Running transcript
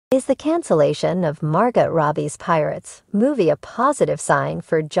Is the cancellation of Margot Robbie's Pirates movie a positive sign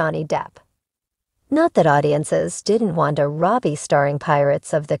for Johnny Depp? Not that audiences didn't want a Robbie-starring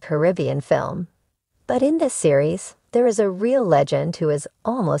Pirates of the Caribbean film, but in this series, there is a real legend who is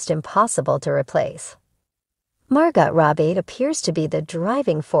almost impossible to replace. Margot Robbie appears to be the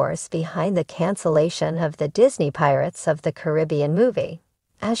driving force behind the cancellation of the Disney Pirates of the Caribbean movie,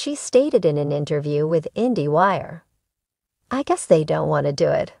 as she stated in an interview with IndieWire. "I guess they don't want to do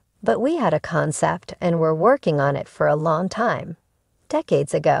it, but we had a concept and were working on it for a long time,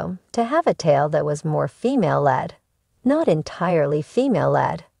 decades ago, to have a tale that was more female-led, not entirely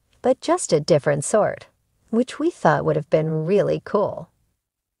female-led, but just a different sort, which we thought would have been really cool."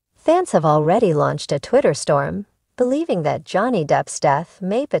 Fans have already launched a Twitter storm, believing that Johnny Depp's death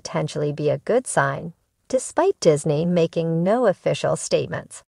may potentially be a good sign, despite Disney making no official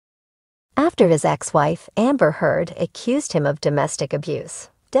statements. After his ex-wife, Amber Heard, accused him of domestic abuse,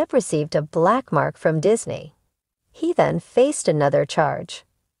 Depp received a black mark from Disney. He then faced another charge.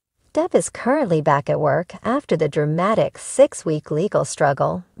 Depp is currently back at work after the dramatic 6-week legal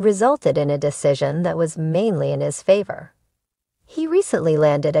struggle resulted in a decision that was mainly in his favor. He recently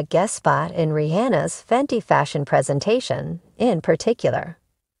landed a guest spot in Rihanna's Fenty fashion presentation, in particular.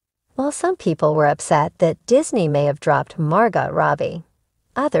 While some people were upset that Disney may have dropped Margot Robbie,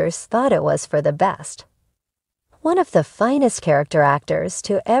 others thought it was for the best. One of the finest character actors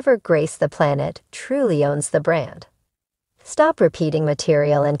to ever grace the planet truly owns the brand. "Stop repeating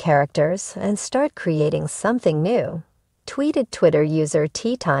material and characters and start creating something new," tweeted Twitter user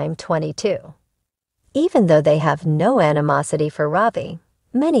TeaTime22. Even though they have no animosity for Robbie,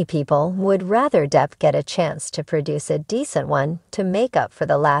 many people would rather Depp get a chance to produce a decent one to make up for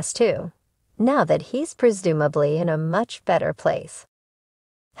the last two, now that he's presumably in a much better place.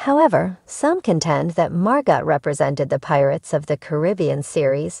 However, some contend that Margot represented the Pirates of the Caribbean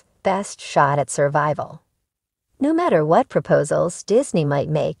series' best shot at survival. No matter what proposals Disney might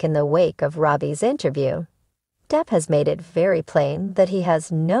make in the wake of Robbie's interview, Depp has made it very plain that he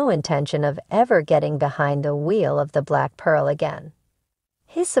has no intention of ever getting behind the wheel of the Black Pearl again.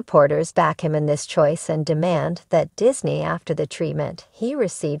 His supporters back him in this choice and demand that Disney, after the treatment he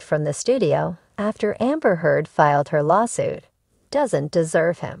received from the studio after Amber Heard filed her lawsuit, doesn't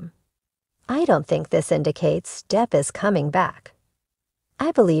deserve him. I don't think this indicates Depp is coming back.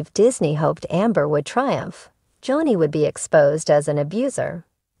 I believe Disney hoped Amber would triumph, Johnny would be exposed as an abuser,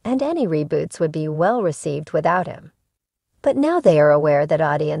 and any reboots would be well received without him. But now they are aware that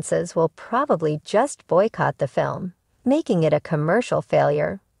audiences will probably just boycott the film, making it a commercial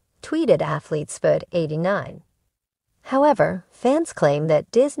failure, tweeted AthleteSpud89. However, fans claim that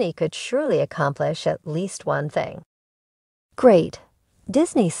Disney could surely accomplish at least one thing. Great.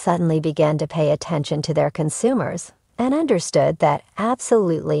 Disney suddenly began to pay attention to their consumers and understood that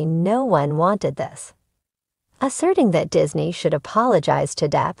absolutely no one wanted this. Asserting that Disney should apologize to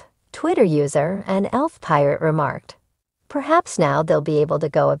Depp, Twitter user and Elf Pirate remarked, "Perhaps now they'll be able to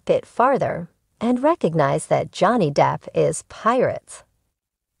go a bit farther and recognize that Johnny Depp is Pirates."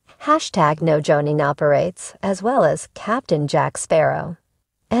 #NoJohnnyNoperates, as well as Captain Jack Sparrow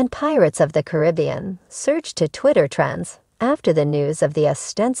and Pirates of the Caribbean surged to Twitter trends after the news of the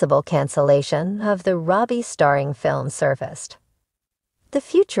ostensible cancellation of the Robbie-starring film surfaced. The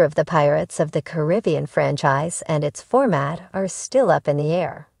future of the Pirates of the Caribbean franchise and its format are still up in the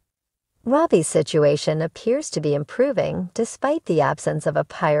air. Robbie's situation appears to be improving despite the absence of a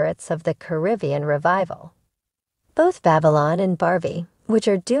Pirates of the Caribbean revival. Both Babylon and Barbie, which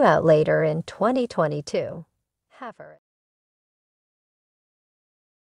are due out later in 2022, have her.